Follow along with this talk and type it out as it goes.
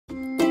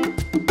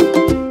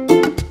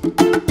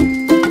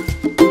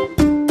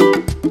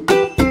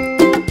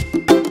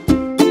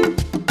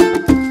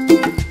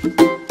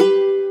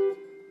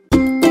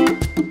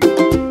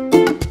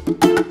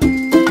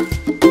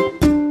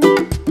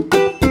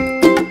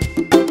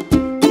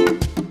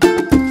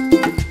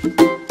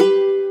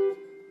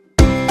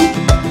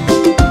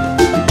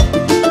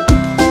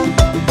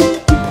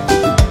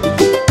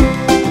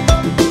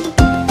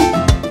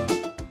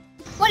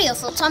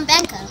On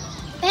Banqer.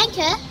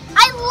 Banqer?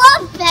 I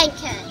love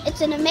Banqer! It's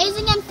an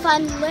amazing and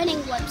fun learning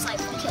website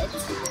for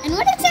kids. And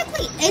what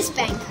exactly is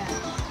Banqer?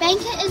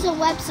 Banqer is a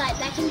website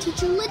that can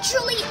teach you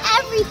literally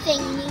everything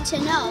you need to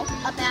know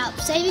about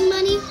saving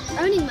money,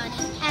 earning money,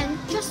 and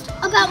just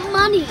about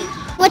money.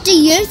 What do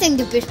you think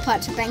the best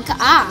parts of Banqer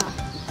are?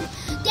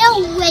 There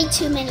are way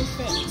too many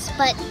things,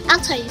 but I'll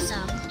tell you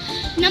some.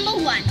 Number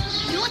 1,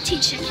 your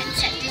teacher can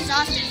set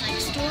disasters like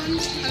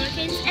storms,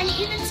 hurricanes, and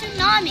even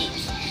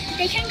tsunamis.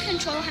 They can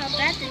control how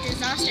bad the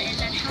disaster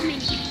is and how many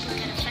people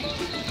get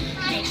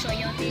affected. Make sure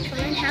your vehicle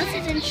and house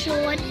is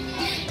insured.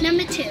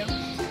 Number 2,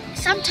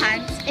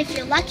 sometimes, if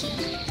you're lucky,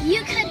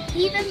 you could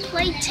even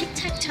play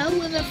tic-tac-toe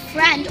with a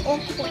friend or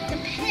coin the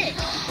pig.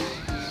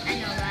 I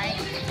know, right?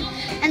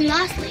 And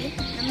lastly,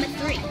 number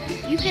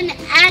 3, you can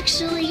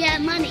actually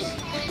get money.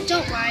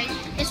 Don't worry,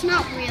 it's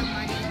not real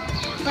money,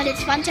 but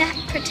it's fun to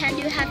pretend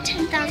you have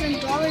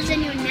 $10,000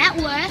 in your net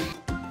worth.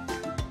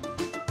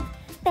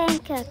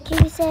 Banqer,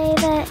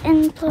 KeySaver,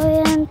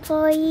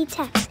 employee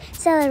tax,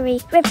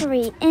 salary,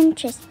 referee,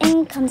 interest,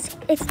 incomes,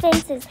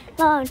 expenses,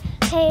 loan,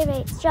 pay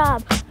rates,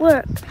 job,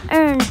 work,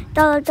 earn,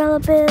 dollar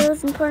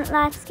bills, important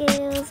life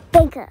skills.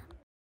 Banqer.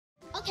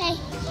 Okay,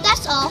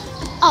 that's all.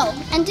 Oh,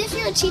 and if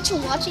you're a teacher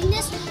watching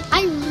this,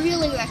 I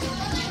really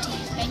recommend you to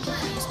use Banqer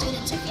for your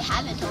students if you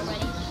haven't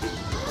already.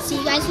 See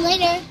you guys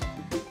later.